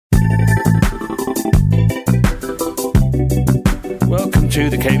to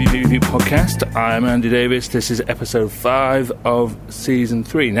the KBBB podcast. I'm Andy Davis. This is episode 5 of season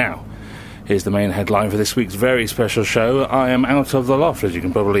 3. Now, here's the main headline for this week's very special show. I am out of the loft, as you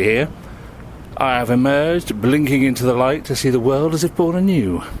can probably hear. I have emerged, blinking into the light to see the world as if born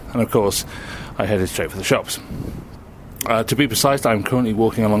anew. And of course, I headed straight for the shops. To be precise, I'm currently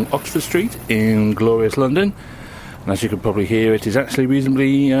walking along Oxford Street in glorious London. And as you can probably hear, it is actually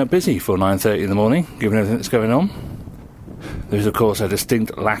reasonably busy for 9:30 in the morning, given everything that's going on. There is, of course, a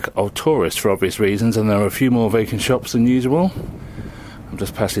distinct lack of tourists for obvious reasons, and there are a few more vacant shops than usual. I'm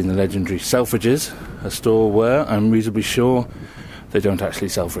just passing the legendary Selfridges, a store where I'm reasonably sure they don't actually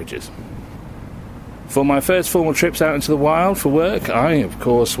sell fridges. For my first formal trips out into the wild for work, I, of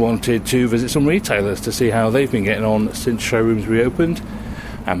course, wanted to visit some retailers to see how they've been getting on since showrooms reopened,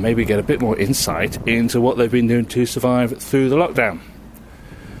 and maybe get a bit more insight into what they've been doing to survive through the lockdown.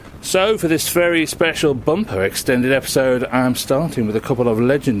 So, for this very special bumper extended episode, I'm starting with a couple of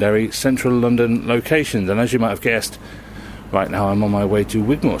legendary central London locations. And as you might have guessed, right now I'm on my way to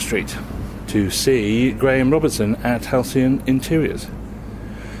Wigmore Street to see Graham Robertson at Halcyon Interiors.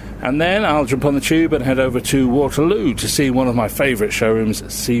 And then I'll jump on the tube and head over to Waterloo to see one of my favourite showrooms,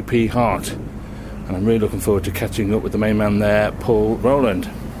 CP Hart. And I'm really looking forward to catching up with the main man there, Paul Rowland.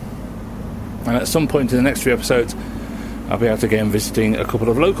 And at some point in the next few episodes, I'll be out again visiting a couple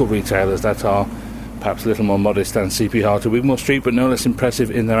of local retailers that are perhaps a little more modest than CP Hart at Wigmore Street, but no less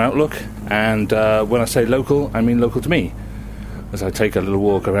impressive in their outlook. And when I say local, I mean local to me, as I take a little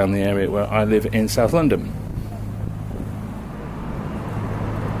walk around the area where I live in South London.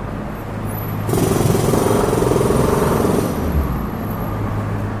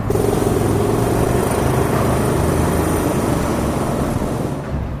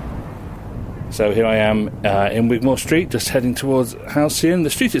 So here I am in Wigmore Street, just heading towards Halcyon.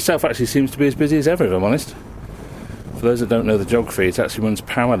 The street itself actually seems to be as busy as ever, if I'm honest. For those that don't know the geography, it actually runs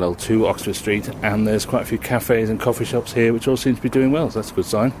parallel to Oxford Street, and there's quite a few cafes and coffee shops here, which all seem to be doing well, so that's a good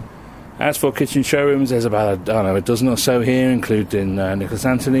sign. As for kitchen showrooms, there's about, a dozen or so here, including Nicholas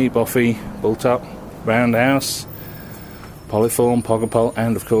Anthony, Boffy, Bulltop, Roundhouse, Polyform, Pogopol,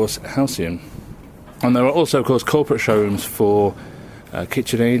 and, of course, Halcyon. And there are also, of course, corporate showrooms for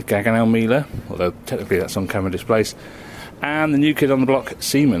KitchenAid, Gaggenau Miele, although technically that's on Cavendish Place, and the new kid on the block,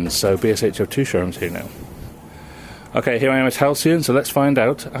 Siemens, so BSH have 2 showrooms here now. Okay, here I am at Halcyon, so let's find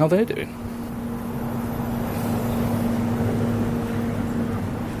out how they're doing.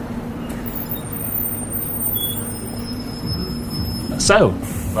 So,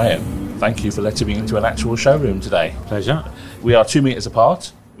 Graham, thank you for letting me into an actual showroom today. Pleasure. We are 2 metres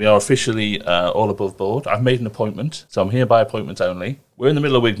apart. We are officially all above board. I've made an appointment, so I'm here by appointment only. We're in the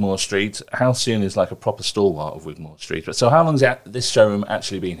middle of Wigmore Street. Halcyon is like a proper stalwart of Wigmore Street. So how long has this showroom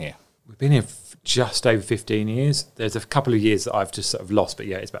actually been here? We've been here just over 15 years. There's a couple of years that I've just sort of lost, but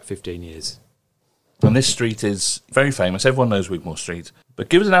yeah, it's about 15 years. And this street is very famous. Everyone knows Wigmore Street. But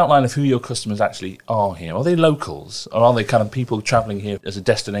give us an outline of who your customers actually are here. Are they locals, or are they kind of people travelling here as a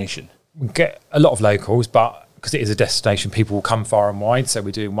destination? We get a lot of locals, but because it is a destination, people will come far and wide. So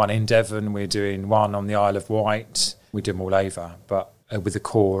we're doing one in Devon, we're doing one on the Isle of Wight. We do them all over, but with the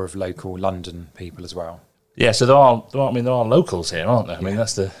core of local London people as well. Yeah, so there are locals here, aren't there? I mean,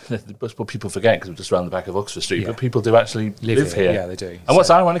 that's what people forget because we're just around the back of Oxford Street, but people do actually live here. Yeah, they do. And what's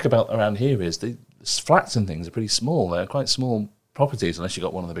ironic about around here is the flats and things are pretty small. They're quite small properties unless you've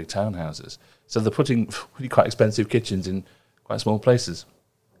got one of the big townhouses. So they're putting really quite expensive kitchens in quite small places.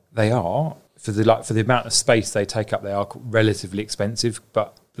 They are. For the amount of space they take up, they are relatively expensive,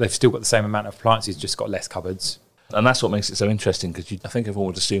 but they've still got the same amount of appliances, just got less cupboards. And that's what makes it so interesting, because I think everyone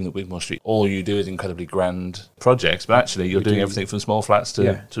would assume that Wigmore Street, all you do is incredibly grand projects, but actually you're doing everything from small flats to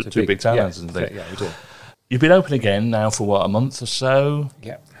big townhouses and things. Yeah, we do. You've been open again now for, a month or so?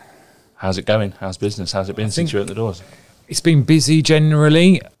 Yeah. How's it going? How's business? How's it been since you opened the doors? It's been busy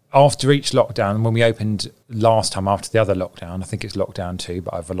generally. After each lockdown, when we opened last time after the other lockdown, I think it's lockdown 2,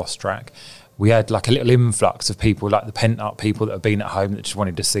 but I've lost track, we had like a little influx of people, like the pent-up people that have been at home that just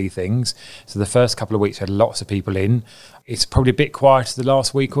wanted to see things. So the first couple of weeks we had lots of people in. It's probably a bit quieter the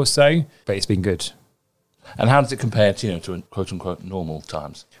last week or so, but it's been good. And how does it compare to quote-unquote normal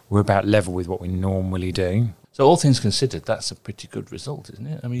times? We're about level with what we normally do. So all things considered, that's a pretty good result, isn't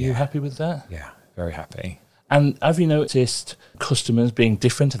it? I mean, are you happy with that? Yeah, very happy. And have you noticed customers being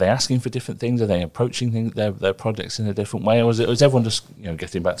different? Are they asking for different things? Are they approaching their projects in a different way? Or is everyone just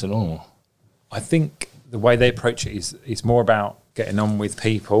getting back to normal? I think the way they approach it is more about getting on with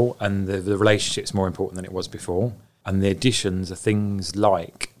people, and the relationship's more important than it was before. And the additions are things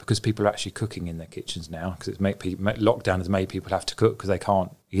like, because people are actually cooking in their kitchens now, because lockdown has made people have to cook because they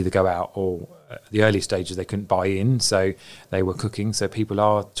can't either go out or at the early stages they couldn't buy in, so they were cooking. So people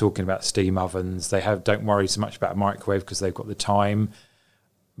are talking about steam ovens. They don't worry so much about a microwave because they've got the time,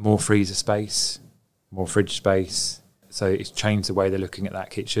 more freezer space, more fridge space. So it's changed the way they're looking at that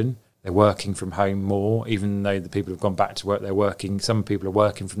kitchen. They're working from home more, even though the people have gone back to work, they're working. Some people are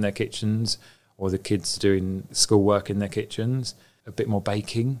working from their kitchens, or the kids doing schoolwork in their kitchens. A bit more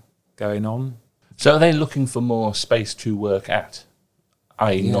baking going on. So are they looking for more space to work at,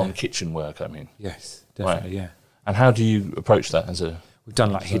 i.e. non-kitchen work, I mean? Yes, definitely, right. Yeah. And how do you approach that as a... We've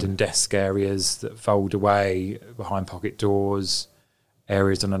done like hidden desk areas that fold away behind pocket doors,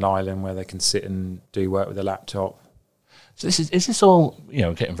 areas on an island where they can sit and do work with a laptop. So is this all,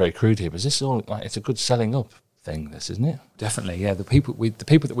 getting very crude here, but is this all, like, it's a good selling up thing, this, isn't it? Definitely, yeah. The people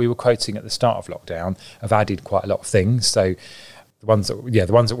that we were quoting at the start of lockdown have added quite a lot of things. So the ones that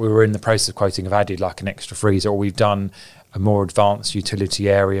we were in the process of quoting have added like an extra freezer, or we've done a more advanced utility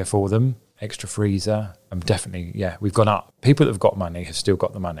area for them, extra freezer. Definitely, yeah, we've gone up. People that have got money have still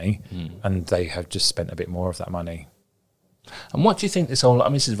got the money, and they have just spent a bit more of that money. And what do you think this whole,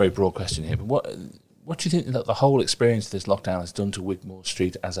 this is a very broad question here, but what do you think that the whole experience of this lockdown has done to Wigmore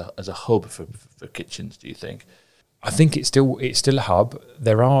Street as a hub for kitchens, do you think? I think it's still a hub.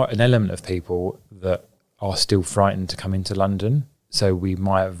 There are an element of people that are still frightened to come into London, so we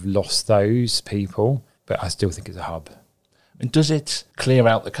might have lost those people, but I still think it's a hub. And does it clear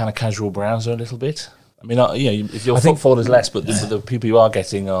out the kind of casual browser a little bit? I mean, if your footfall is less, but the people you are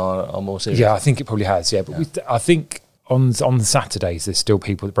getting are more serious. Yeah, I think it probably has, yeah. But I think on the Saturdays, there's still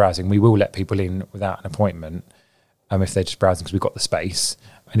people browsing. We will let people in without an appointment if they're just browsing because we've got the space.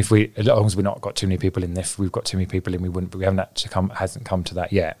 And as long as we've not got too many people in, if we've got too many people in, we wouldn't. But we hasn't come to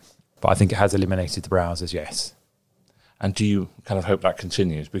that yet. But I think it has eliminated the browsers, yes. And do you kind of hope that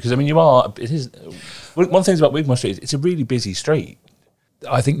continues? Because, it is... One thing about Wigmore Street is it's a really busy street.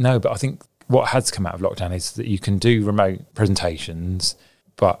 I think no, but I think what has come out of lockdown is that you can do remote presentations,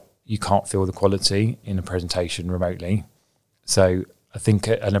 but you can't feel the quality in a presentation remotely. So I think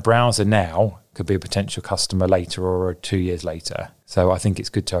a browser now could be a potential customer later or 2 years later. So I think it's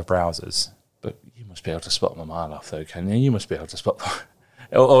good to have browsers. But you must be able to spot them a mile off, though, can you? You must be able to spot them.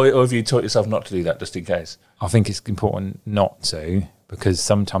 Or have you taught yourself not to do that just in case? I think it's important not to, because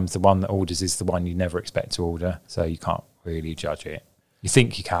sometimes the one that orders is the one you never expect to order, so you can't really judge it. You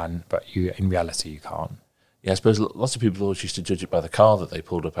think you can, but in reality you can't. Yeah, I suppose lots of people always used to judge it by the car that they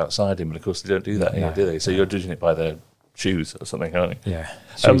pulled up outside him, but of course they don't do that here, do they? So you're judging it by their shoes or something, aren't you? Yeah,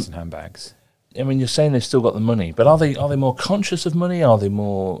 shoes and handbags. You're saying they've still got the money, but are they more conscious of money? Are they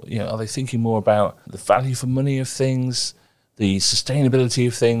more, are they thinking more about the value for money of things, the sustainability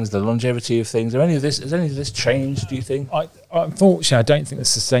of things, the longevity of things? Has any of this changed, do you think? Unfortunately, I don't think the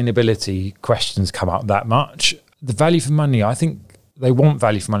sustainability questions come up that much. The value for money, I think they want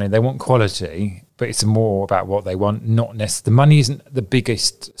value for money, they want quality, but it's more about what they want, not necessarily. The money isn't the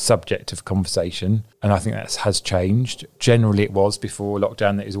biggest subject of conversation, and I think that has changed. Generally, it was before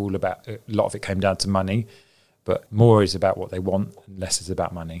lockdown, that is all about, a lot of it came down to money, but more is about what they want and less is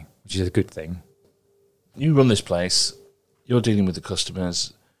about money, which is a good thing. You run this place, you're dealing with the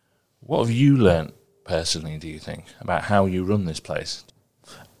customers. What have you learnt personally, do you think, about how you run this place?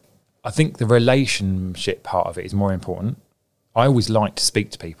 I think the relationship part of it is more important. I always like to speak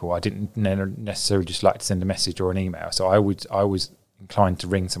to people. I didn't necessarily just like to send a message or an email. So I was inclined to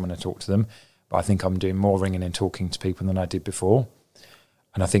ring someone and talk to them. But I think I'm doing more ringing and talking to people than I did before.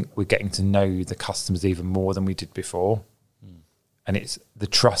 And I think we're getting to know the customers even more than we did before. And it's the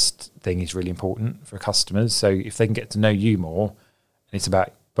trust thing is really important for customers. So if they can get to know you more, and it's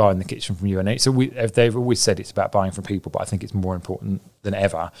about buying the kitchen from you. And they've always said it's about buying from people, but I think it's more important than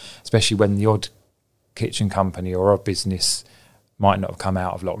ever, especially when the odd kitchen company or odd business might not have come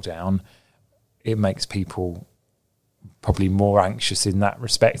out of lockdown. It makes people probably more anxious in that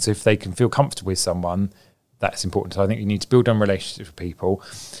respect. So if they can feel comfortable with someone, that's important. So I think you need to build on relationships with people,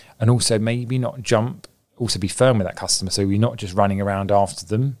 and also maybe not jump, also be firm with that customer. So you're not just running around after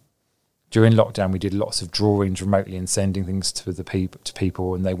them. During lockdown, we did lots of drawings remotely and sending things to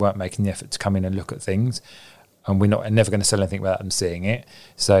people, and they weren't making the effort to come in and look at things. And we're never going to sell anything without them seeing it.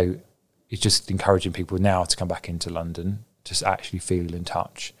 So it's just encouraging people now to come back into London, just actually feel and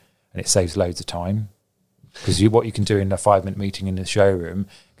touch, and it saves loads of time, because what you can do in a 5-minute meeting in the showroom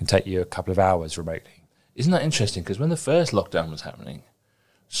can take you a couple of hours remotely. Isn't that interesting? Because when the first lockdown was happening,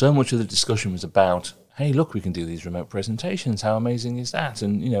 so much of the discussion was about, hey, look, we can do these remote presentations. How amazing is that?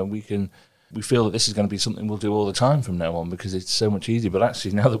 And we feel that this is going to be something we'll do all the time from now on because it's so much easier. But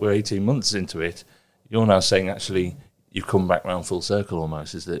actually, now that we're 18 months into it, you're now saying actually you've come back round full circle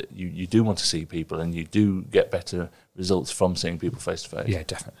almost, is that you do want to see people and you do get better results from seeing people face to face. Yeah,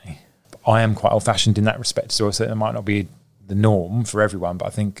 definitely. I am quite old-fashioned in that respect, so it might not be the norm for everyone, but I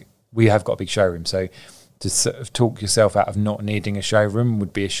think we have got a big showroom, so to sort of talk yourself out of not needing a showroom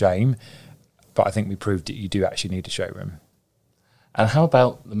would be a shame, but I think we proved that you do actually need a showroom. And how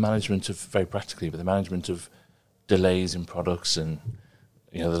about the management of, very practically, but the management of delays in products and,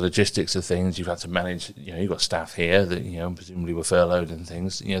 you know, the logistics of things you've had to manage? You know, you've got staff here that, you know, presumably were furloughed and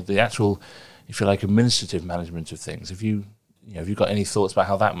things. You know, the actual, if you like, administrative management of things. Have you got any thoughts about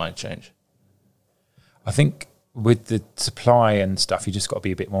how that might change? I think with the supply and stuff, you just got to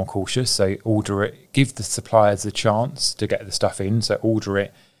be a bit more cautious. So order it, give the suppliers a chance to get the stuff in. So order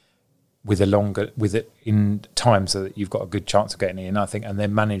it with it in time so that you've got a good chance of getting it in, I think, and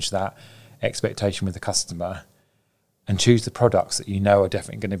then manage that expectation with the customer and choose the products that you know are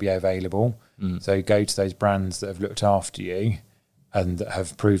definitely going to be available. So go to those brands that have looked after you and that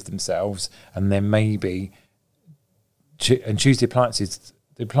have proved themselves, and then maybe choose the appliances.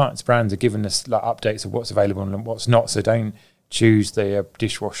 The appliance brands are giving us like updates of what's available and what's not, so don't choose the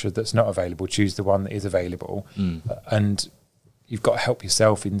dishwasher that's not available, choose the one that is available. And you've got to help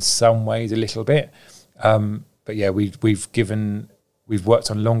yourself in some ways a little bit. But yeah, we've worked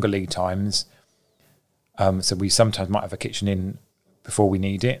on longer lead times. So we sometimes might have a kitchen in before we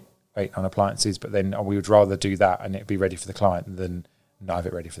need it, wait on appliances, but then we would rather do that and it'd be ready for the client than not have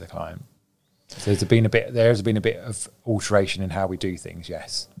it ready for the client. So there's been a bit of alteration in how we do things,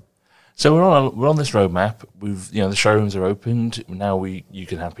 yes. So we're on this roadmap. The showrooms are opened now. You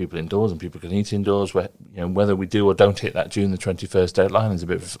can have people indoors and people can eat indoors. Whether we do or don't hit that June the 21st deadline is a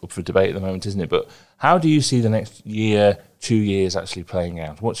bit up for debate at the moment, isn't it? But how do you see the next year, 2 years actually playing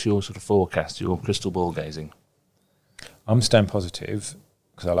out? What's your sort of forecast, your crystal ball gazing? I'm staying positive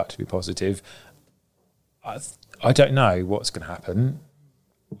because I like to be positive. I don't know what's going to happen.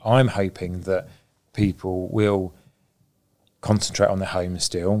 I'm hoping that people will concentrate on their homes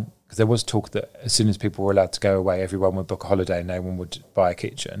still, because there was talk that as soon as people were allowed to go away, everyone would book a holiday and no one would buy a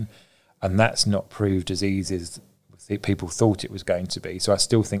kitchen. And that's not proved as easy as people thought it was going to be. So I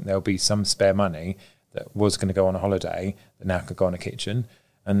still think there'll be some spare money that was going to go on a holiday that now could go on a kitchen.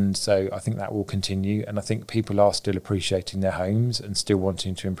 And so I think that will continue. And I think people are still appreciating their homes and still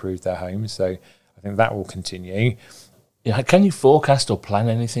wanting to improve their homes. So I think that will continue. Yeah, can you forecast or plan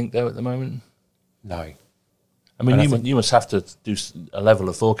anything though at the moment? No. I mean, you must have to do a level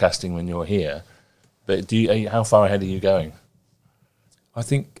of forecasting when you're here, but how far ahead are you going? I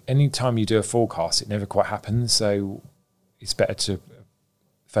think any time you do a forecast, it never quite happens. So it's better to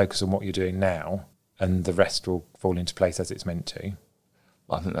focus on what you're doing now, and the rest will fall into place as it's meant to.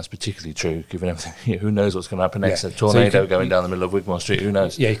 Well, I think that's particularly true, given everything. Who knows what's going to happen next? Yeah. A tornado going down the middle of Wigmore Street. Who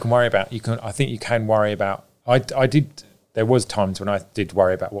knows? Yeah, you can worry about. I think you can worry about. I did. There was times when I did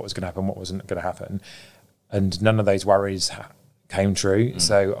worry about what was going to happen, what wasn't going to happen. And none of those worries came true.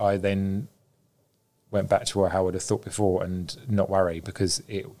 So I then went back to how I would have thought before and not worry, because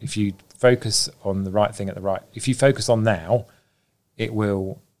if you focus on the right thing if you focus on now, it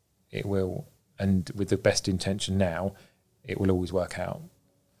will, and with the best intention now, it will always work out.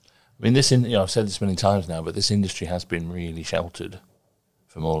 I mean, I've said this many times now, but this industry has been really sheltered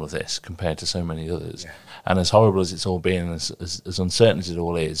from all of this compared to so many others. Yeah. And as horrible as it's all been, as uncertain as it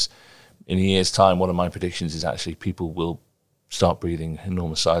all is, in a year's time, one of my predictions is actually people will start breathing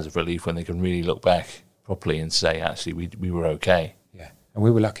enormous sighs of relief when they can really look back properly and say, actually, we were okay. Yeah, and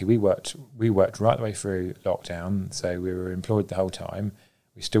we were lucky. We worked right the way through lockdown, so we were employed the whole time.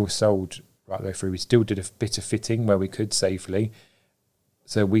 We still sold right the way through. We still did a bit of fitting where we could safely.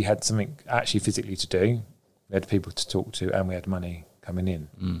 So we had something actually physically to do. We had people to talk to, and we had money coming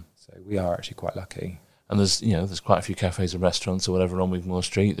in. So we are actually quite lucky. And there's quite a few cafes and restaurants or whatever on Wigmore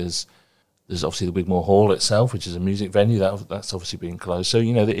Street. There's obviously the Wigmore Hall itself, which is a music venue that's obviously been closed. So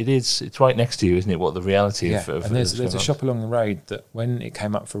it's right next to you, isn't it? What the reality of and there's a shop along the road that when it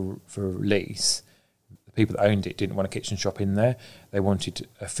came up for lease, the people that owned it didn't want a kitchen shop in there. They wanted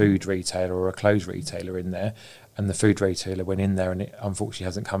a food retailer or a clothes retailer in there, and the food retailer went in there, and it unfortunately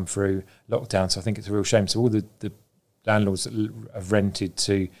hasn't come through lockdown. So I think it's a real shame. So all the landlords that have rented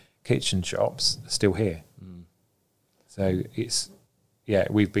to kitchen shops are still here. So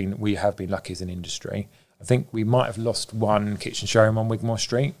we have been lucky as an industry. I think we might have lost one kitchen showroom on Wigmore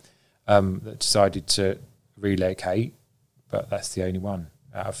Street that decided to relocate, but that's the only one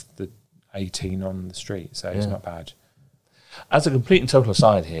out of the 18 on the street, so it's not bad. As a complete and total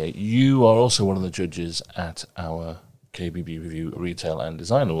aside here, you are also one of the judges at our KBB Review Retail and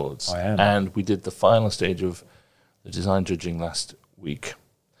Design Awards. I am. And we did the final stage of the design judging last week.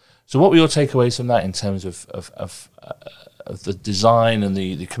 So what were your takeaways from that in terms of the design and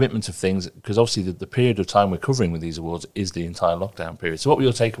the commitment of things? Because obviously the period of time we're covering with these awards is the entire lockdown period. So what were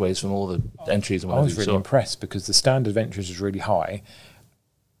your takeaways from all the entries? And I was really impressed because the standard of entries was really high.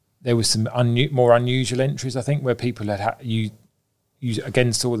 There was some more unusual entries, I think, where people you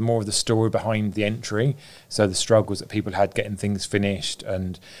again saw more of the story behind the entry. So the struggles that people had getting things finished,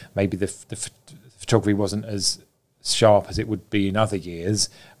 and maybe the photography wasn't as sharp as it would be in other years,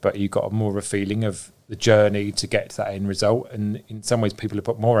 but you got more of a feeling of the journey to get to that end result. And in some ways, people have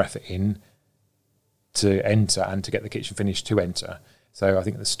put more effort in to enter and to get the kitchen finished to enter. So I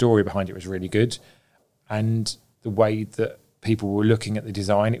think the story behind it was really good, and the way that people were looking at the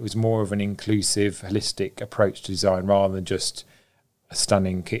design, it was more of an inclusive, holistic approach to design rather than just a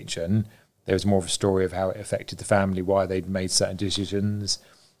stunning kitchen. There was more of a story of how it affected the family, why they'd made certain decisions,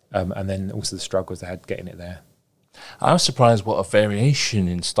 and then also the struggles they had getting it there. I was surprised what a variation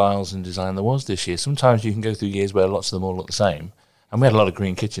in styles and design there was this year. Sometimes you can go through years where lots of them all look the same, and we had a lot of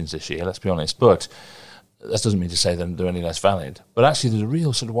green kitchens this year, let's be honest, but that doesn't mean to say that they're any less valid. But actually there's a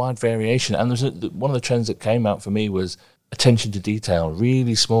real sort of wide variation, and one of the trends that came out for me was attention to detail,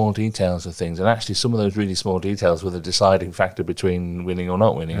 really small details of things. And actually some of those really small details were the deciding factor between winning or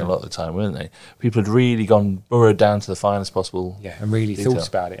not winning a lot of the time, weren't they? People had really burrowed down to the finest possible and really detail. Thought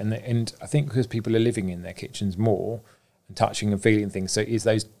about it. And I think because people are living in their kitchens more and touching and feeling things, so is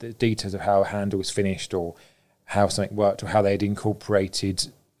those the details of how a handle was finished or how something worked or how they had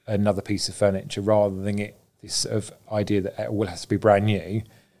incorporated another piece of furniture rather than this sort of idea that it all has to be brand new.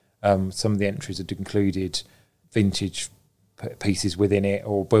 Some of the entries had included vintage pieces within it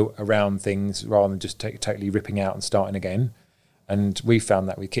or built around things rather than just totally ripping out and starting again. And we found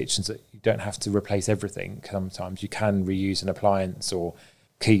that with kitchens that you don't have to replace everything. Sometimes you can reuse an appliance or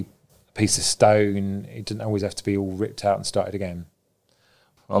keep a piece of stone. It doesn't always have to be all ripped out and started again.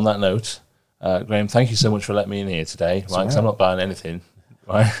 On that note, Graham, thank you so much for letting me in here today. Right, 'cause I'm not buying anything.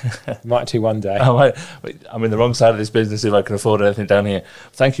 Right. Might do one day. I'm in the wrong side of this business if I can afford anything down here.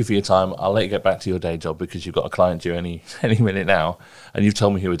 Thank you for your time. I'll let you get back to your day job because you've got a client due any minute now, and you've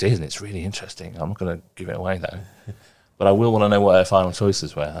told me who it is, and it's really interesting. I'm not going to give it away though, but I will want to know what their final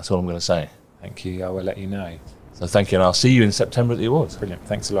choices were. That's all I'm going to say. Thank you. I will let you know. So thank you, and I'll see you in September at the awards. Brilliant.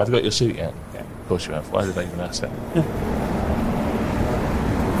 Thanks a lot. Have you got your suit yet? Yeah. Of course you have. Why did I even ask that?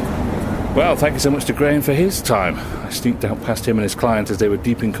 Well, thank you so much to Graham for his time. I sneaked out past him and his client as they were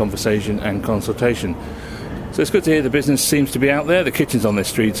deep in conversation and consultation. So it's good to hear the business seems to be out there. The kitchens on this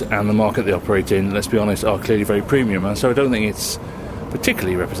street and the market they operate in, let's be honest, are clearly very premium. And so I don't think it's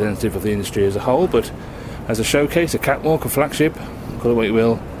particularly representative of the industry as a whole, but as a showcase, a catwalk, a flagship, call it what you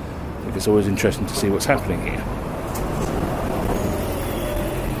will, I think it's always interesting to see what's happening here.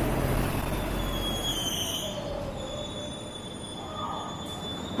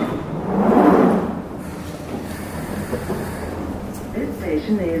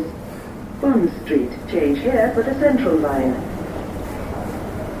 Is Bond Street. Change here for the Central Line.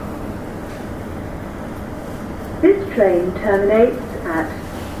 This train terminates at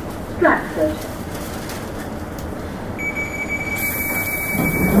Stratford.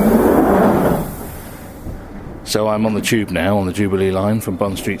 So I'm on the tube now, on the Jubilee line from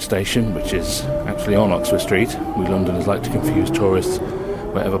Bond Street Station, which is actually on Oxford Street. We Londoners like to confuse tourists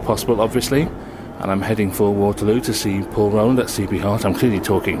wherever possible, obviously. And I'm heading for Waterloo to see Paul Rowland at CP Hart. I'm clearly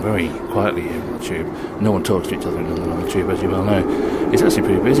talking very quietly here on the tube. No one talks to each other in London on the tube, as you well know. It's actually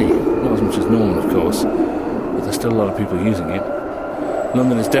pretty busy. Not as much as normal, of course, but there's still a lot of people using it.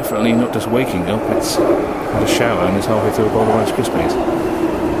 London is definitely not just waking up, it's had a shower and is halfway through a bowl of Rice Krispies.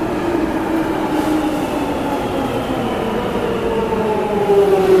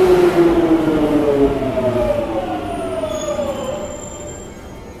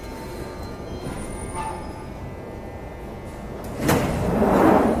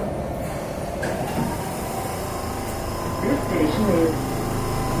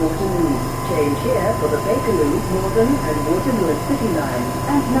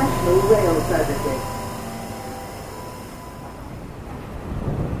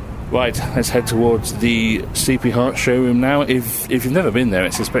 Right, let's head towards the CP Hart showroom now. If you've never been there,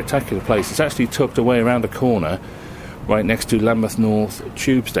 it's a spectacular place. It's actually tucked away around a corner right next to Lambeth North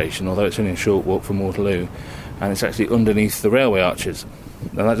Tube Station, although it's only a short walk from Waterloo, and it's actually underneath the railway arches.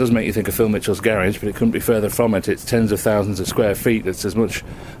 Now that does make you think of Phil Mitchell's garage, but it couldn't be further from it. It's tens of thousands of square feet. It's as much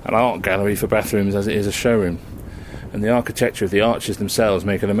an art gallery for bathrooms as it is a showroom. And the architecture of the arches themselves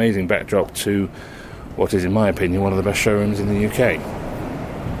make an amazing backdrop to what is, in my opinion, one of the best showrooms in the UK.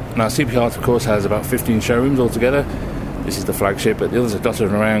 Now, CP Hart, of course, has about 15 showrooms altogether. This is the flagship, but the others are dotted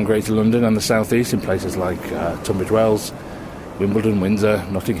around Greater London and the South East in places like Tunbridge Wells, Wimbledon, Windsor,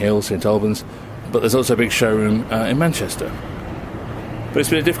 Notting Hill, St Albans, but there's also a big showroom in Manchester. But it's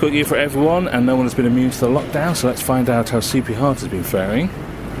been a difficult year for everyone, and no one has been immune to the lockdown, so let's find out how CP Hart has been faring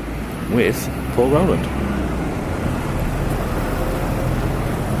with Paul Rowland.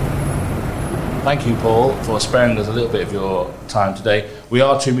 Thank you, Paul, for sparing us a little bit of your time today. We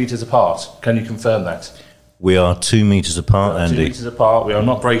are 2 metres apart. Can you confirm that? We are 2 metres apart, Andy. 2 metres apart. We are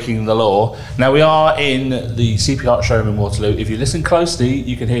not breaking the law. Now, we are in the CP Hart showroom in Waterloo. If you listen closely,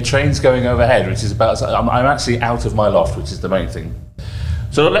 you can hear trains going overhead, which is about... I'm actually out of my loft, which is the main thing.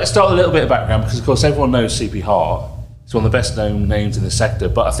 So let's start with a little bit of background, because, of course, everyone knows CP Hart. It's one of the best-known names in the sector.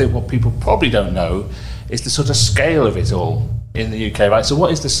 But I think what people probably don't know is the sort of scale of it all in the UK, right? So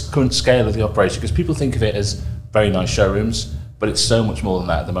what is the current scale of the operation? Because people think of it as very nice showrooms, but it's so much more than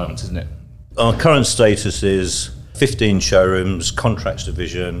that at the moment, isn't it? Our current status is 15 showrooms, contracts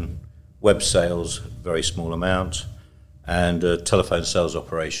division, web sales, very small amount, and a telephone sales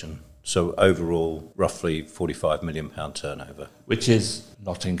operation. So overall, roughly £45 million turnover. Which is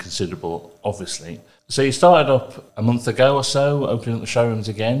not inconsiderable, obviously. So you started up a month ago or so, opening up the showrooms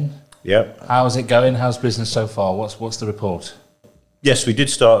again. Yep. How's it going? How's business so far? What's the report? Yes, we did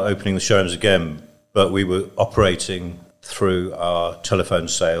start opening the showrooms again, but we were operating through our telephone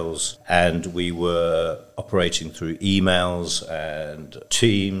sales, and we were operating through emails and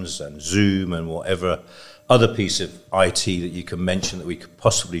Teams and Zoom and whatever other piece of IT that you can mention that we could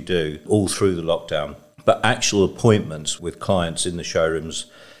possibly do all through the lockdown. But actual appointments with clients in the showrooms,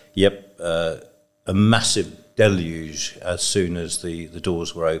 a massive deluge as soon as the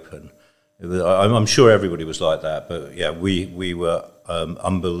doors were open. I'm sure everybody was like that, but yeah, we were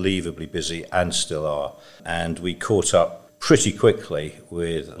unbelievably busy and still are. And we caught up pretty quickly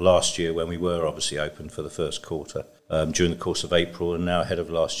with last year when we were obviously open for the first quarter during the course of April, and now ahead of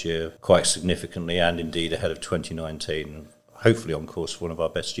last year quite significantly, and indeed ahead of 2019, hopefully on course for one of our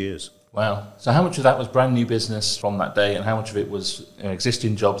best years. Wow. So how much of that was brand new business from that day, and how much of it was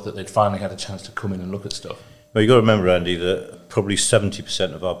existing jobs that they'd finally had a chance to come in and look at stuff? Well, you've got to remember, Andy, that probably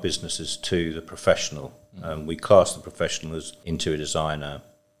 70% of our business is to the professional. We class the professional as interior designer,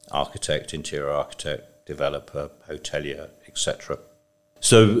 architect, interior architect, developer, hotelier, etc.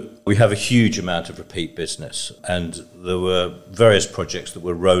 So we have a huge amount of repeat business, and there were various projects that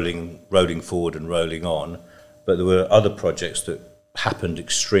were rolling forward and rolling on, but there were other projects that happened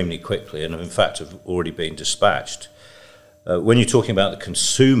extremely quickly and in fact have already been dispatched. When you're talking about the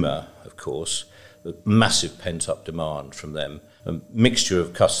consumer, of course, massive pent-up demand from them, a mixture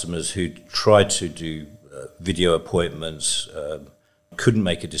of customers who tried to do video appointments, couldn't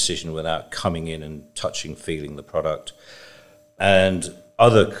make a decision without coming in and touching, feeling the product, and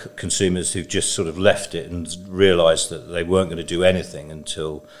other consumers who've just sort of left it and realised that they weren't going to do anything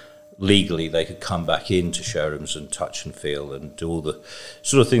until legally they could come back into showrooms and touch and feel and do all the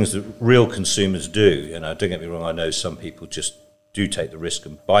sort of things that real consumers do. Don't get me wrong, I know some people just do take the risk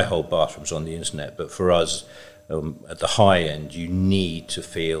and buy whole bathrooms on the internet, but for us, at the high end, you need to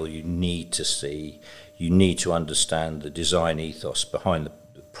feel, you need to see, you need to understand the design ethos behind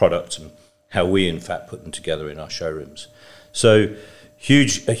the product and how we in fact put them together in our showrooms. So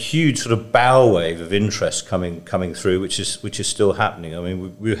a huge sort of bow wave of interest coming through, which is still happening. I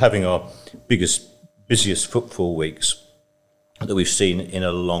mean, we're having our busiest footfall weeks that we've seen in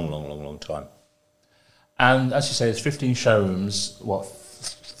a long time. And as you say, there's 15 showrooms,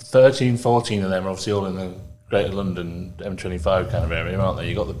 13, 14 of them are obviously all in the Greater London M25 kind of area, aren't they?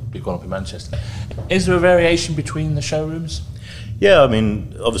 You've got the big one up in Manchester. Is there a variation between the showrooms? Yeah, I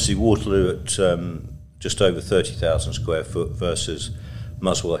mean, obviously Waterloo at just over 30,000 square foot versus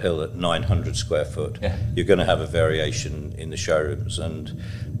Muswell Hill at 900 square foot. Yeah. You're going to have a variation in the showrooms,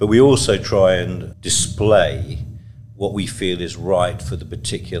 but we also try and display what we feel is right for the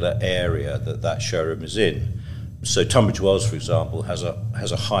particular area that showroom is in. So Tunbridge Wells, for example, has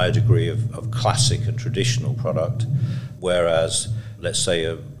a higher degree of classic and traditional product, whereas, let's say,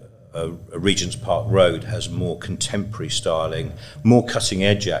 a Regent's Park Road has more contemporary styling, more cutting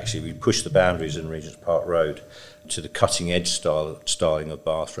edge actually. We push the boundaries in Regent's Park Road to the cutting edge styling of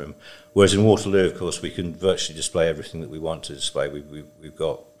bathroom. Whereas in Waterloo, of course, we can virtually display everything that we want to display.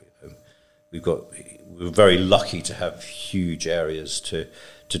 We're very lucky to have huge areas to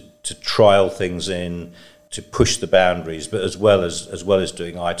trial things in, to push the boundaries, but as well as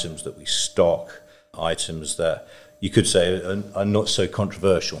doing items that we stock, items that you could say are not so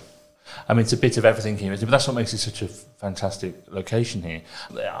controversial. I mean, it's a bit of everything here, but that's what makes it such a fantastic location here.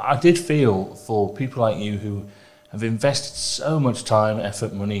 I did feel for people like you who have invested so much time,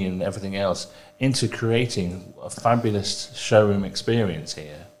 effort, money and everything else into creating a fabulous showroom experience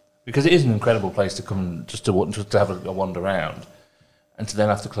here, Because it is an incredible place to come, just to have a wander around, and to then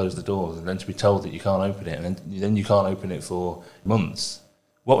have to close the doors, and then to be told that you can't open it, and then you can't open it for months.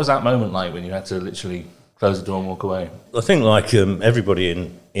 What was that moment like when you had to literally close the door and walk away? I think like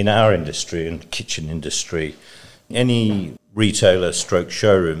everybody in our industry and kitchen industry, any retailer stroke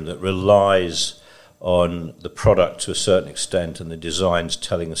showroom that relies on the product to a certain extent and the designs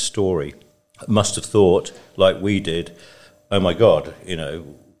telling a story must have thought, like we did, oh my God,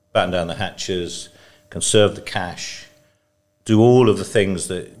 batten down the hatches, conserve the cash, do all of the things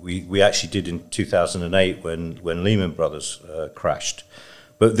that we actually did in 2008 when Lehman Brothers crashed.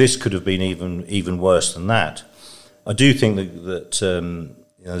 But this could have been even worse than that. I do think that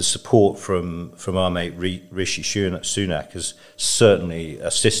the support from our mate Rishi Sunak has certainly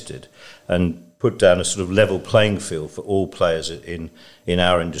assisted and put down a sort of level playing field for all players in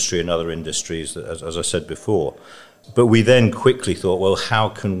our industry and other industries, as I said before. But we then quickly thought, well, how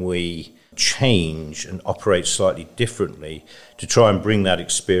can we change and operate slightly differently to try and bring that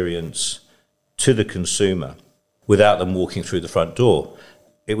experience to the consumer without them walking through the front door?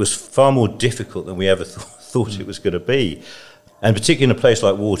 It was far more difficult than we ever thought it was going to be. And particularly in a place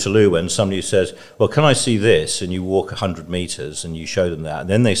like Waterloo, when somebody says, well, can I see this? And you walk 100 metres and you show them that. And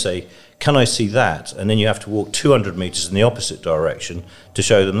then they say, can I see that? And then you have to walk 200 metres in the opposite direction to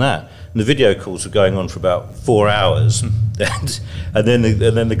show them that. And the video calls were going on for about 4 hours. and then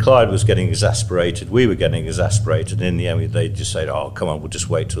the client was getting exasperated. We were getting exasperated. And in the end, they just said, oh, come on, we'll just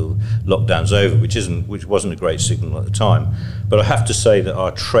wait till lockdown's over, which wasn't a great signal at the time. But I have to say that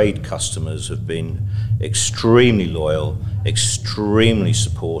our trade customers have been extremely loyal, extremely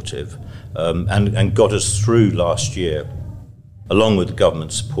supportive, and got us through last year. Along with the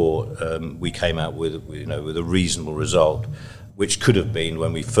government support, we came out with a reasonable result, which could have been,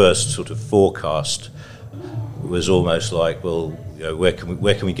 when we first sort of forecast, was almost like, well, where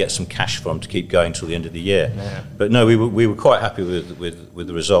can we get some cash from to keep going till the end of the year? Yeah. But no, we were quite happy with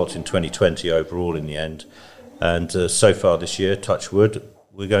the result in 2020 overall in the end, and so far this year, touch wood,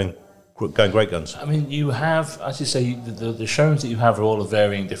 we're going great guns. I mean, you have, as you say, the showrooms that you have are all of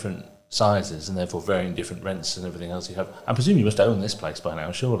varying different sizes and therefore varying different rents and everything else you have. I presume you must own this place by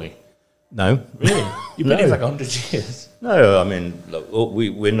now, surely? No. Really? You've been here for like 100 years? No, I mean, look,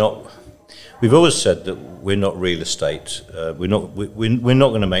 we're not... We've always said that we're not real estate. We're not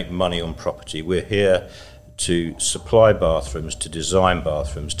going to make money on property. We're here to supply bathrooms, to design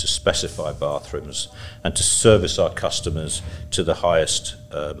bathrooms, to specify bathrooms, and to service our customers to the highest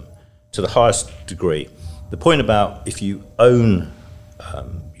degree. The point about if you own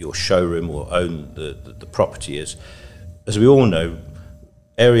your showroom or own the property is, as we all know,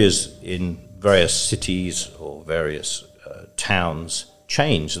 areas in various cities or various towns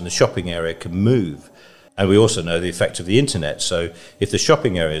change, and the shopping area can move. And we also know the effect of the internet. So if the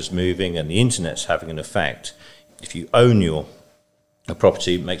shopping area is moving and the internet's having an effect, if you own a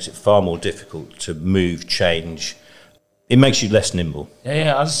property, it makes it far more difficult to move, change. It makes you less nimble.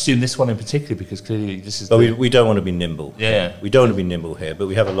 Yeah, I just assume this one in particular, because clearly this is... But we don't want to be nimble. Yeah. We don't want to be nimble here, but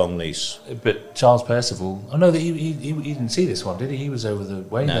we have a long lease. But Charles Percival... Oh, no, he didn't see this one, did he? He was over the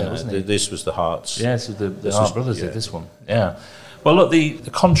way there, wasn't he? This was the Harts. Yeah, so the Hart brothers did this one. Yeah. Well, look, the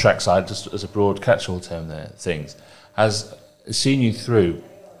contract side, just as a broad catch-all term there, things, has seen you through.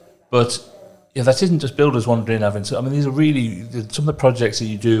 But yeah, that isn't just builders wandering having... I mean, these are really... Some of the projects that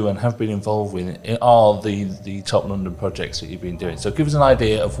you do and have been involved with are the top London projects that you've been doing. So give us an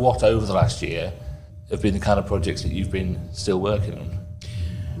idea of what, over the last year, have been the kind of projects that you've been still working on.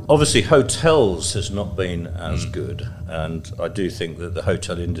 Obviously, hotels has not been as good. And I do think that the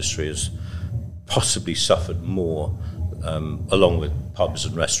hotel industry has possibly suffered more, along with pubs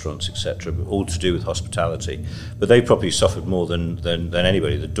and restaurants, etc., but all to do with hospitality. But they probably suffered more than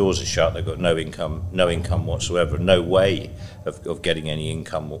anybody. The doors are shut, they've got no income whatsoever, no way of getting any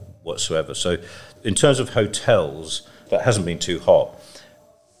income whatsoever. So in terms of hotels, that hasn't been too hot.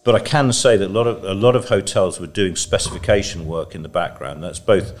 But I can say that a lot of hotels were doing specification work in the background. That's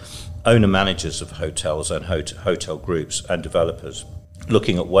both owner-managers of hotels and hotel groups and developers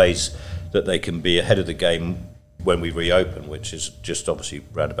looking at ways that they can be ahead of the game when we reopen, which is just obviously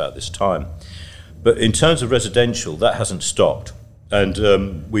around about this time. But in terms of residential, that hasn't stopped.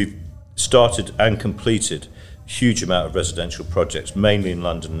 And we've started and completed a huge amount of residential projects, mainly in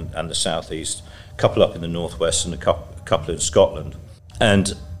London and the southeast, a couple up in the northwest and a couple in Scotland.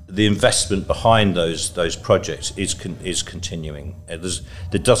 And the investment behind those projects is continuing.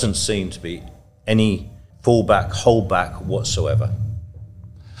 There doesn't seem to be any holdback whatsoever.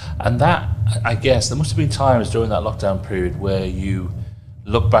 And that, I guess, there must have been times during that lockdown period where you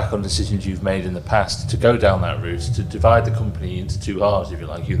look back on decisions you've made in the past to go down that route, to divide the company into two halves, if you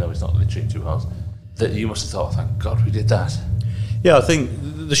like, even though it's not literally two halves, that you must have thought, thank God we did that? Yeah, I think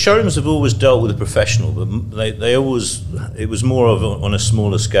the showrooms have always dealt with the professional, but they always, it was more of on a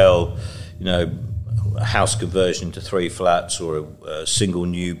smaller scale, you know, a house conversion into 3 flats or a single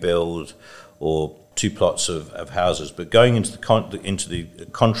new build or 2 plots of houses. But going into the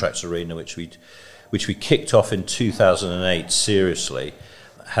contracts arena, which we kicked off in 2008 seriously,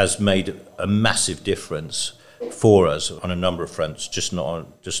 has made a massive difference for us on a number of fronts, just not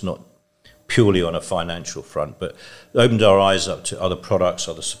purely on a financial front, but opened our eyes up to other products,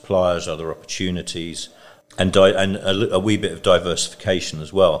 other suppliers, other opportunities, and a wee bit of diversification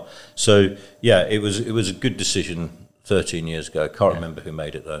as well. So yeah, it was a good decision 13 years ago. Can't remember who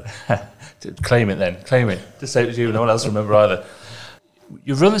made it though. Claim it then, claim it. Just say it was you, no one else remember either.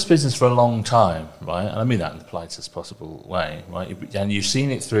 You've run this business for a long time, right? And I mean that in the politest possible way, right? And you've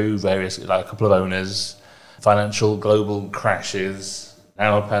seen it through various, like a couple of owners, financial global crashes,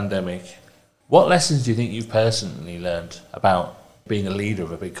 now a pandemic. What lessons do you think you've personally learned about being a leader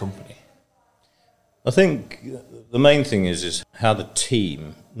of a big company? I think the main thing is how the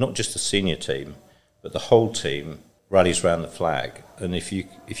team, not just the senior team, but the whole team rallies around the flag. And if you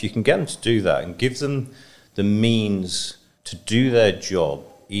can get them to do that and give them the means to do their job,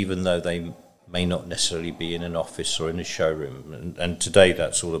 even though they may not necessarily be in an office or in a showroom, and today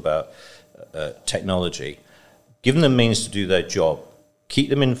that's all about technology, give them the means to do their job, keep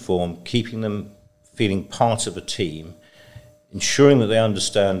them informed, keeping them feeling part of a team, ensuring that they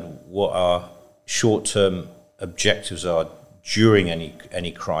understand what our short-term objectives are during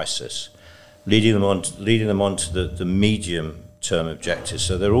any crisis, leading them on to the medium-term objectives,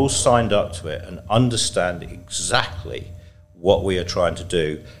 so they're all signed up to it and understand exactly what we are trying to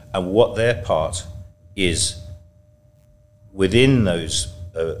do and what their part is within those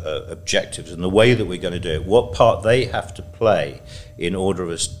objectives and the way that we're going to do it, what part they have to play in order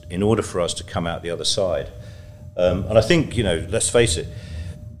for us to come out the other side. And I think, you know, let's face it,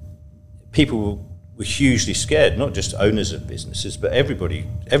 people were hugely scared, not just owners of businesses, but everybody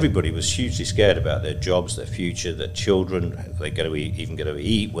was hugely scared about their jobs, their future, their children. Were they going to even going to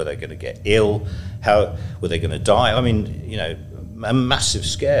eat? Were they going to get ill? How were they going to die? I mean, you know, a massive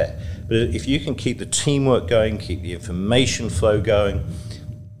scare. But if you can keep the teamwork going, keep the information flow going,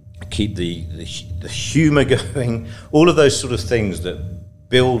 keep the humour going, all of those sort of things that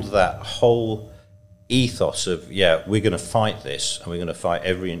build that whole ethos of, yeah, we're going to fight this and we're going to fight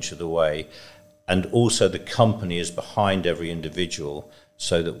every inch of the way. And also the company is behind every individual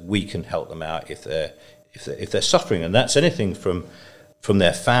so that we can help them out if they're suffering. And that's anything from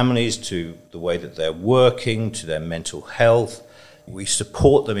their families to the way that they're working to their mental health. We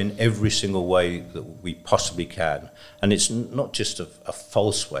support them in every single way that we possibly can. And it's not just a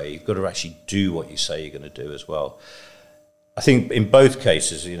false way. You've got to actually do what you say you're going to do as well. I think in both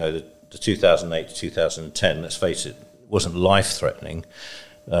cases, you know, the 2008 to 2010, let's face it, wasn't life-threatening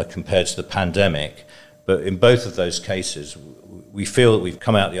compared to the pandemic. But in both of those cases, we feel that we've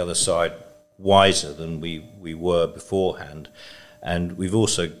come out the other side wiser than we were beforehand. And we've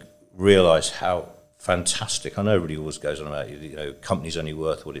also realised how fantastic, I know everybody always goes on about, you know, company's only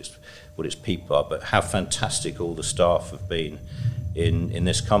worth what its people are, but how fantastic all the staff have been in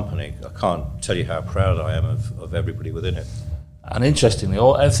this company. I can't tell you how proud I am of everybody within it. And interestingly,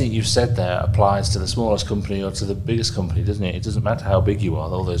 everything you've said there applies to the smallest company or to the biggest company, doesn't it? It doesn't matter how big you are,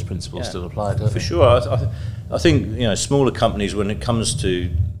 all those principles still apply, don't they? For sure. I think, you know, smaller companies, when it comes to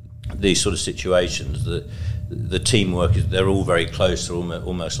these sort of situations, the teamwork, they're all very close, they're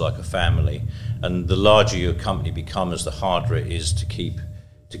almost like a family. And the larger your company becomes, the harder it is to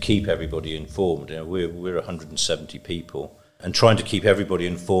keep everybody informed. You know, we're 170 people, and trying to keep everybody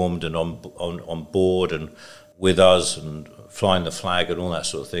informed and on board and with us and flying the flag and all that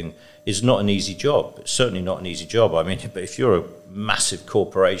sort of thing is not an easy job. It's certainly not an easy job. I mean, but if you're a massive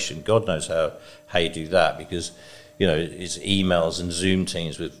corporation, God knows how you do that, because, you know, it's emails and Zoom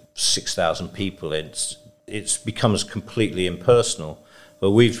teams with 6,000 people. It becomes completely impersonal.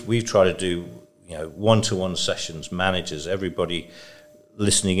 But we've tried to do, you know, one-to-one sessions, managers, everybody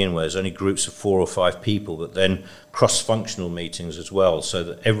listening in, where there's only groups of 4 or 5 people, but then cross-functional meetings as well, so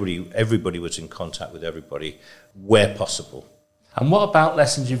that everybody was in contact with everybody where possible. And what about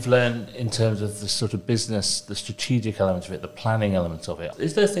lessons you've learned in terms of the sort of business, the strategic element of it, the planning element of it?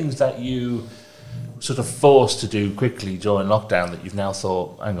 Is there things that you sort of forced to do quickly during lockdown that you've now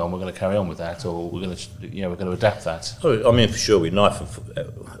thought, hang on, we're going to carry on with that, or we're going to adapt that? Oh, I mean, for sure,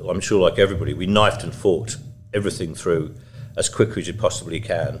 I'm sure like everybody, we knifed and forked everything through as quickly as you possibly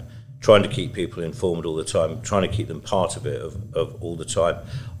can, trying to keep people informed all the time, trying to keep them part of it of all the time.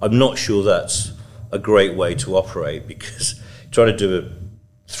 I'm not sure that's a great way to operate, because trying to do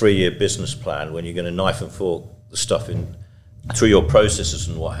a 3-year business plan when you're going to knife and fork the stuff in through your processes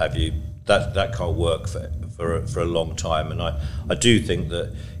and what have you, that can't work for a long time. And I do think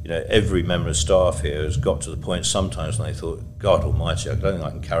that, you know, every member of staff here has got to the point sometimes when they thought, God almighty, I don't think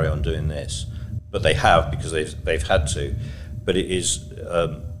I can carry on doing this. But they have, because they've had to. But it is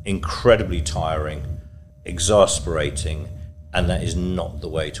incredibly tiring, exasperating, and that is not the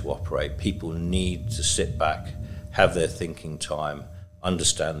way to operate. People need to sit back, have their thinking time,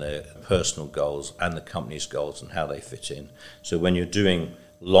 understand their personal goals and the company's goals and how they fit in. So when you're doing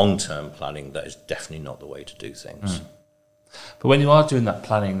long-term planning, that is definitely not the way to do things. But when you are doing that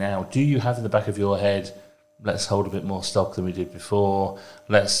planning now, do you have in the back of your head, let's hold a bit more stock than we did before,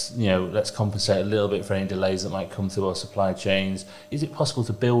 let's compensate a little bit for any delays that might come through our supply chains? Is it possible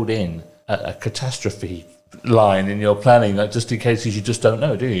to build in a catastrophe line in your planning, like just in case, because you just don't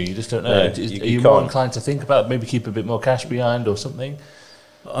know, do you? You just don't know. Yeah, are you more inclined to think about maybe keep a bit more cash behind or something?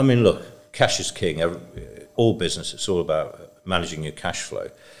 I mean, look, cash is king. All business, it's all about managing your cash flow.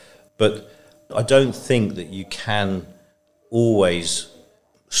 But I don't think that you can always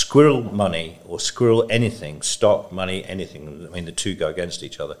squirrel money or squirrel anything, stock, money, anything. I mean, the two go against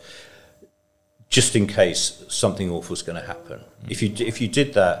each other, just in case something awful is going to happen. If you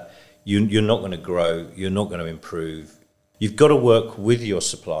did that, you're not going to grow, you're not going to improve. You've got to work with your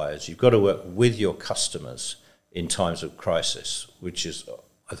suppliers, you've got to work with your customers in times of crisis, which is,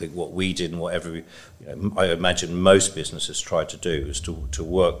 I think, what we did and what I imagine most businesses try to do, is to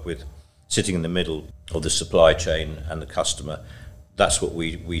work with, sitting in the middle of the supply chain and the customer. That's what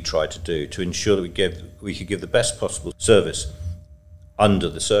we try to do, to ensure that we could give the best possible service under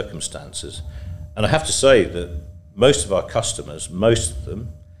the circumstances. And I have to say that most of our customers, most of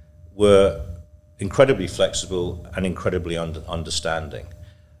them, were incredibly flexible and incredibly understanding.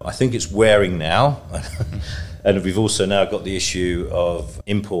 I think it's wearing now, and we've also now got the issue of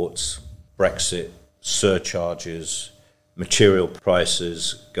imports, Brexit, surcharges, material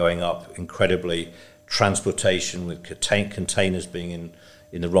prices going up incredibly, transportation with containers being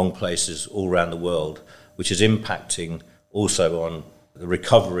in the wrong places all around the world, which is impacting also on the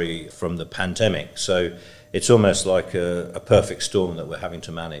recovery from the pandemic. So it's almost like a perfect storm that we're having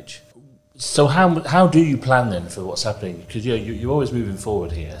to manage. So how do you plan then for what's happening? Because you're always moving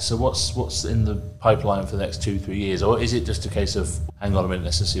forward here. So what's in the pipeline for the next 2-3 years? Or is it just a case of, hang on a minute,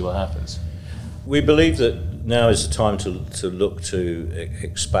 let's just see what happens? We believe that now is the time to look to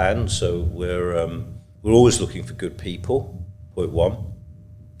expand. So we're always looking for good people, point one.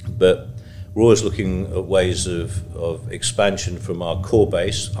 But we're always looking at ways of expansion from our core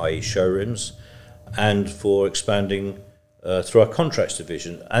base, i.e. showrooms, and for expanding through our contracts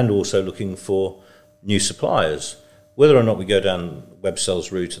division, and also looking for new suppliers. Whether or not we go down web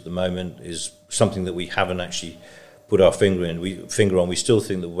sales route at the moment is something that we haven't actually put our finger on. We still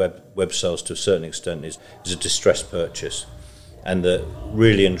think that web sales to a certain extent is a distressed purchase, and that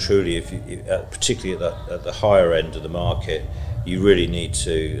really and truly, if you, particularly at the higher end of the market, you really need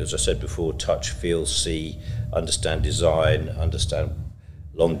to, as I said before, touch, feel, see, understand design, understand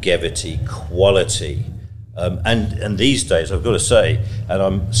longevity, quality. And these days, I've got to say, and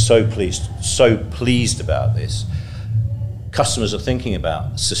I'm so pleased about this, customers are thinking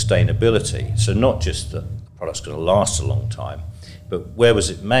about sustainability. So not just that the product's going to last a long time, but where was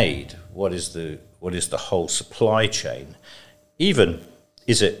it made? What is the whole supply chain? Even,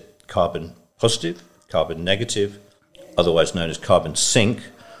 is it carbon positive, carbon negative, otherwise known as carbon sink,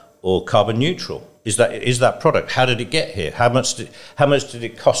 or carbon neutral? Is that product? How did it get here? How much did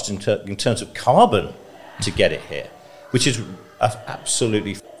it cost in terms of carbon to get it here? Which is an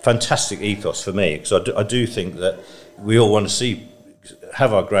absolutely fantastic ethos for me, because I do think that we all want to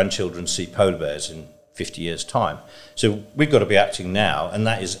have our grandchildren see polar bears in 50 years' time. So we've got to be acting now, and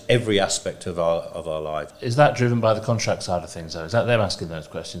that is every aspect of our life. Is that driven by the contract side of things, though? Is that them asking those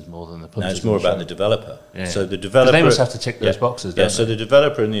questions more than the punters? No, it's more about the developer. Yeah. So the developer, they must have to tick those boxes, don't they? So the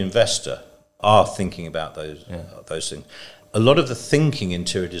developer and the investor are thinking about those things. A lot of the thinking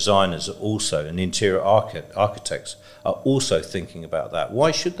interior designers are also, and interior architects are also thinking about that.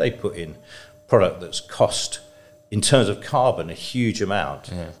 Why should they put in product that's cost, in terms of carbon, a huge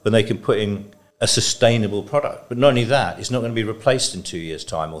amount, when they can put in a sustainable product? But not only that, it's not going to be replaced in 2 years'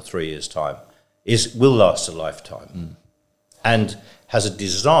 time or 3 years' time. Will last a lifetime, and has a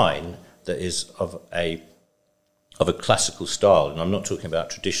design that is of a classical style. And I'm not talking about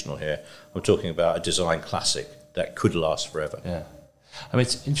traditional here. I'm talking about a design classic that could last forever. Yeah, I mean,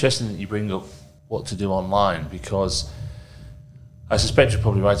 it's interesting that you bring up what to do online, because I suspect you're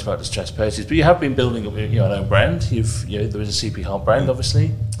probably right about distressed purchase, but you have been building up an own brand. There is a CP Hart brand,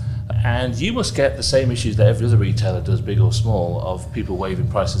 obviously, and you must get the same issues that every other retailer does, big or small, of people waving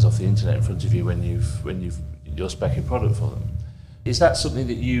prices off the internet in front of you when you're speccing product for them. Is that something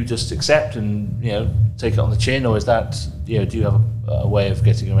that you just accept and take it on the chin, or is that do you have a way of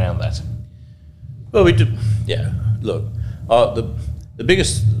getting around that? Well, we do. Yeah. Look, the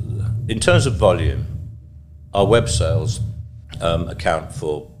biggest in terms of volume, our web sales account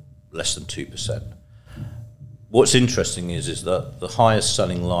for less than 2%. What's interesting is that the highest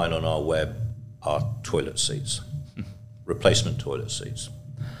selling line on our web are toilet seats, replacement toilet seats,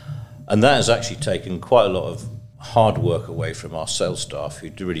 and that has actually taken quite a lot of hard work away from our sales staff,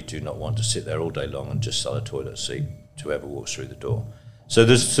 who really do not want to sit there all day long and just sell a toilet seat to whoever walks through the door. So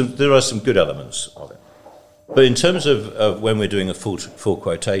there are some good elements of it. But in terms of when we're doing a full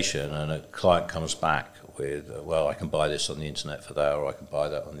quotation and a client comes back with, well, I can buy this on the internet for that, or I can buy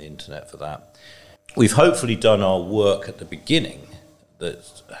that on the internet for that, we've hopefully done our work at the beginning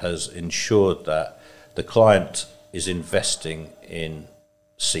that has ensured that the client is investing in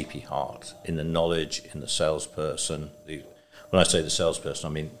CP Hart, in the knowledge, in the salesperson. When I say the salesperson,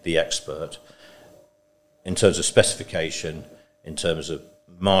 I mean the expert, in terms of specification, in terms of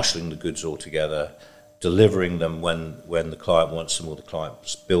marshalling the goods all together, delivering them when the client wants them or the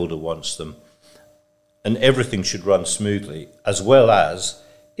client's builder wants them. And everything should run smoothly, as well as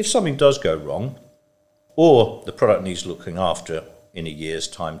if something does go wrong or the product needs looking after in a year's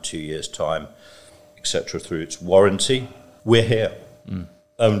time, 2 years' time, etc., through its warranty, we're here.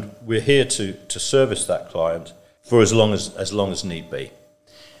 And we're here to service that client for as long as need be.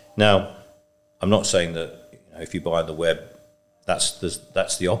 Now, I'm not saying that if you buy on the web, that's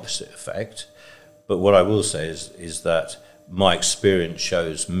the opposite effect. But what I will say is that my experience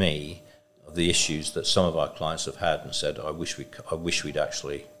shows me of the issues that some of our clients have had and said, I wish we'd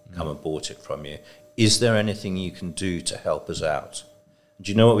actually come and bought it from you. Is there anything you can do to help us out?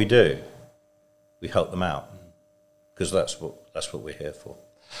 Do you know what we do? We help them out, because that's what we're here for.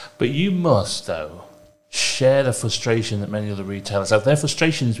 But you must, though, share the frustration that many other retailers have. Their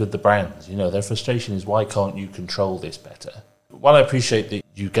frustration is with the brands. Their frustration is, why can't you control this better? While I appreciate that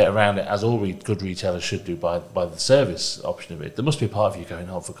you get around it, as all good retailers should do, by the service option of it, there must be a part of you going,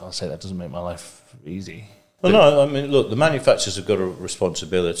 oh, for God's sake, that doesn't make my life easy. Well, no, I mean, look, the manufacturers have got a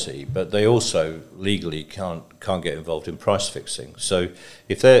responsibility, but they also legally can't get involved in price fixing. So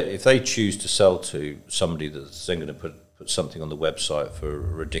if they choose to sell to somebody that's then going to put something on the website for a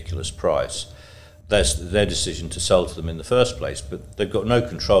ridiculous price, that's their decision to sell to them in the first place, but they've got no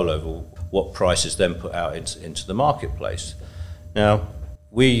control over what price is then put out into the marketplace. Now,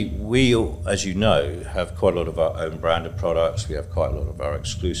 we, as you know, have quite a lot of our own branded products. We have quite a lot of our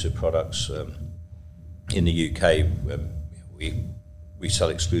exclusive products. In the UK, we sell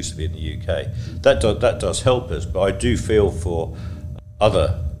exclusively in the UK. That does help us, but I do feel for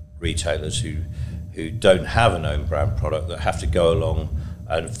other retailers who don't have an own brand product, that have to go along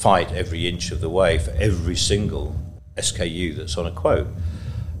and fight every inch of the way for every single SKU that's on a quote.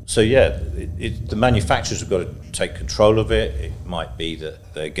 So yeah, the manufacturers have got to take control of it. It might be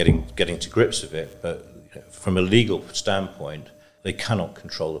that they're getting to grips with it, but from a legal standpoint, they cannot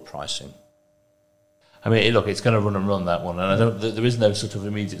control the pricing. I mean, look, it's going to run that one, and there is no sort of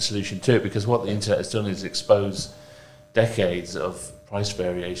immediate solution to it, because what the internet has done is expose decades of price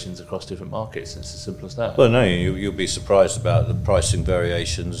variations across different markets. It's as simple as that. Well, no, you'll be surprised about the pricing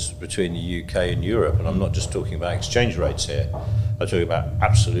variations between the UK and Europe, and I'm not just talking about exchange rates here. I'm talking about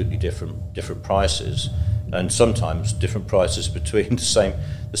absolutely different prices, and sometimes different prices between the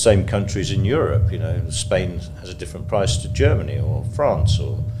same countries in Europe. Spain has a different price to Germany or France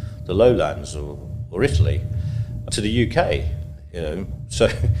or the Lowlands or Italy to the UK. So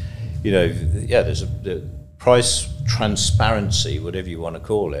there's a price transparency, whatever you want to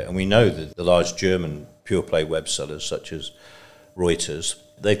call it. And we know that the large German pure play web sellers such as Reuters,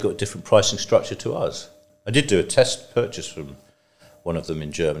 they've got a different pricing structure to us. I did do a test purchase from one of them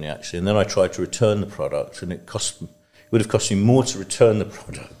in Germany, actually, and then I tried to return the product, and it would have cost me more to return the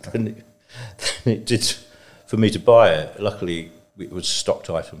product than it did for me to buy it. Luckily, it was a stocked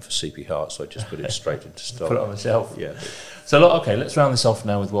item for CP Hart, so I just put it straight into stock. Put it on the shelf. Yeah. So, okay, let's round this off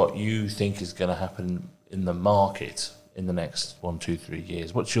now with what you think is going to happen in the market in the next 1, 2, 3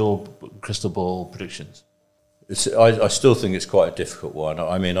 years. What's your crystal ball predictions? I still think it's quite a difficult one.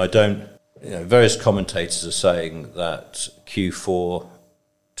 I mean, various commentators are saying that Q4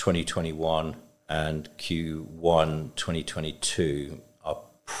 2021 and Q1 2022 are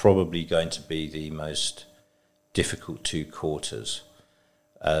probably going to be the most difficult 2 quarters,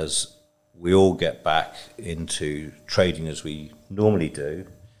 as we all get back into trading as we normally do.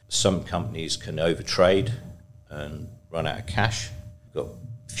 Some companies can overtrade and run out of cash. We've got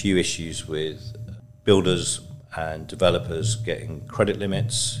a few issues with builders and developers getting credit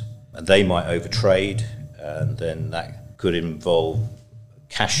limits, and they might overtrade, and then that could involve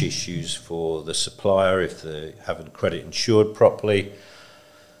cash issues for the supplier if they haven't credit insured properly.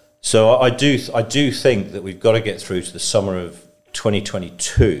 So I do think that we've got to get through to the summer of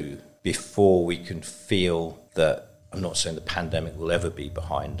 2022 before we can feel that, I'm not saying the pandemic will ever be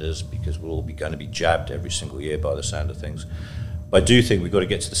behind us, because we'll all be going to be jabbed every single year by the sound of things. But I do think we've got to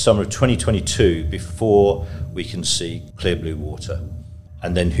get to the summer of 2022 before we can see clear blue water.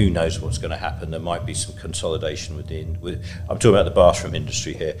 And then who knows what's going to happen. There might be some consolidation I'm talking about the bathroom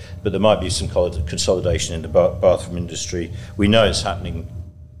industry here, but there might be some consolidation in the bathroom industry. We know it's happening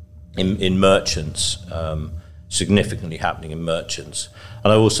in merchants, significantly happening in merchants.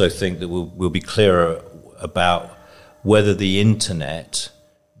 And I also think that we'll be clearer about whether the internet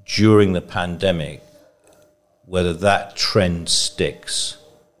during the pandemic, whether that trend sticks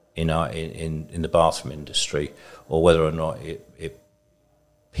in the bathroom industry, or whether or not it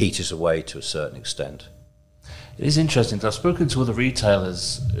peters away to a certain extent. It is interesting. I've spoken to other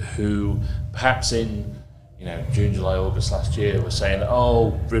retailers who perhaps in June, July, August last year were saying,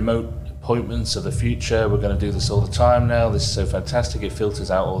 oh, remote appointments are the future, we're going to do this all the time now, this is so fantastic, it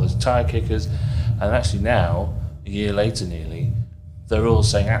filters out all those tyre kickers. And actually now, a year later nearly, they're all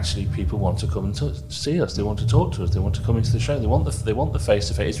saying actually people want to come and see us, they want to talk to us, they want to come into the show, they want the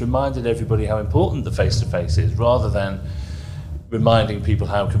face-to-face. It's reminded everybody how important the face-to-face is, rather than reminding people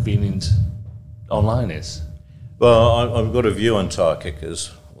how convenient online is. Well, I've got a view on tyre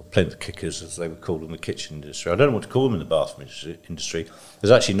kickers, or plinth kickers as they would call them in the kitchen industry. I don't know what to call them in the bathroom industry.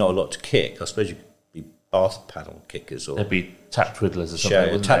 There's actually not a lot to kick. I suppose you could be bath panel kickers, or there'd be tap twiddlers or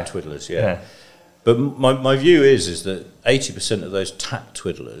something. Tap twiddlers, yeah. But my view is that 80% of those tap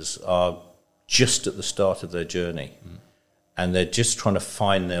twiddlers are just at the start of their journey, and they're just trying to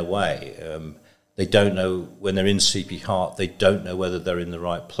find their way. They don't know, when they're in CP Hart, they don't know whether they're in the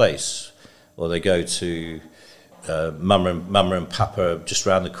right place, or they go to Mama and Papa just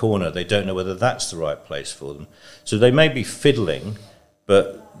round the corner. They don't know whether that's the right place for them. So they may be fiddling,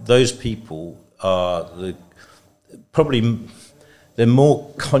 but those people are they're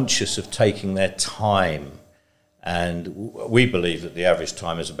more conscious of taking their time, and we believe that the average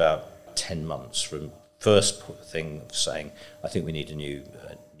time is about 10 months from first thing of saying, I think we need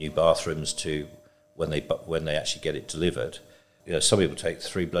new bathrooms, to when they actually get it delivered. Some people take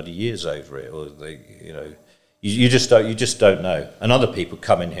 3 bloody years over it, or you just don't know. And other people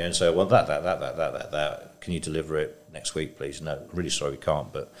come in here and say, well, that, can you deliver it next week, please? No, I'm really sorry, we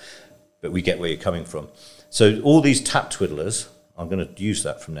can't, but we get where you're coming from. So all these tap twiddlers, I'm going to use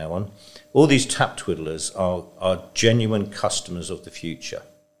that from now on, all these tap twiddlers are genuine customers of the future.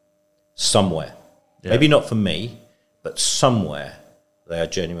 Somewhere. Yeah. Maybe not for me, but somewhere they are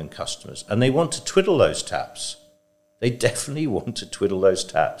genuine customers. And they want to twiddle those taps. They definitely want to twiddle those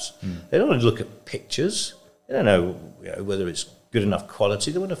taps. They don't want to look at pictures. They don't know, whether it's good enough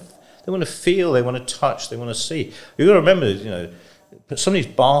quality. They want to feel, they want to touch, they want to see. You've got to remember, but somebody's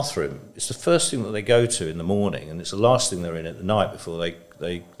bathroom, it's the first thing that they go to in the morning, and it's the last thing they're in at the night before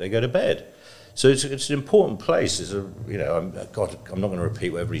they go to bed. So it's an important place. I'm not going to repeat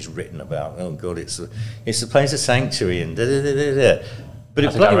whatever he's written about. Oh God, it's the place of sanctuary and da-da-da-da-da. But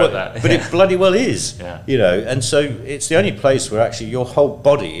it bloody well is. Yeah. And so it's the only place where actually your whole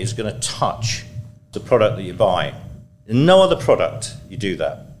body is going to touch the product that you buy. In no other product you do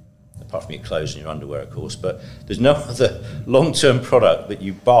that, apart from your clothes and your underwear, of course, but there's no other long-term product that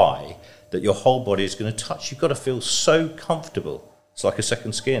you buy that your whole body is going to touch. You've got to feel so comfortable. It's like a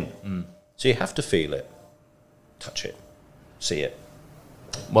second skin. So you have to feel it, touch it, see it.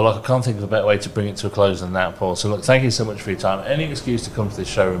 Well, I can't think of a better way to bring it to a close than that, Paul. So look, thank you so much for your time. Any excuse to come to this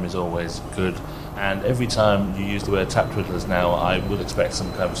showroom is always good, and every time you use the word tap twiddlers now, I will expect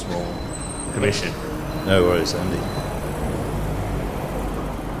some kind of small commission. No worries, Andy.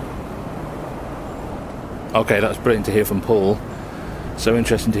 Okay, that's brilliant to hear from Paul. So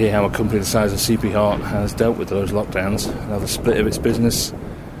interesting to hear how a company the size of CP Hart has dealt with those lockdowns, and how the split of its business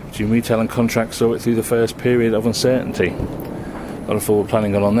between retail and contract saw it through the first period of uncertainty. A lot of forward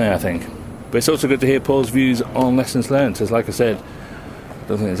planning going on there, I think. But it's also good to hear Paul's views on lessons learned, because like I said, I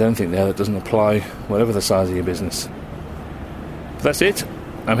don't think there's anything there that doesn't apply whatever the size of your business. But that's it.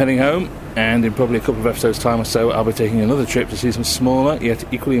 I'm heading home, and in probably a couple of episodes' time or so, I'll be taking another trip to see some smaller, yet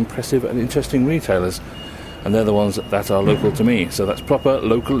equally impressive and interesting retailers. And they're the ones that are local to me. So that's proper,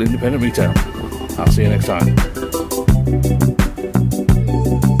 local, independent retail. I'll see you next time.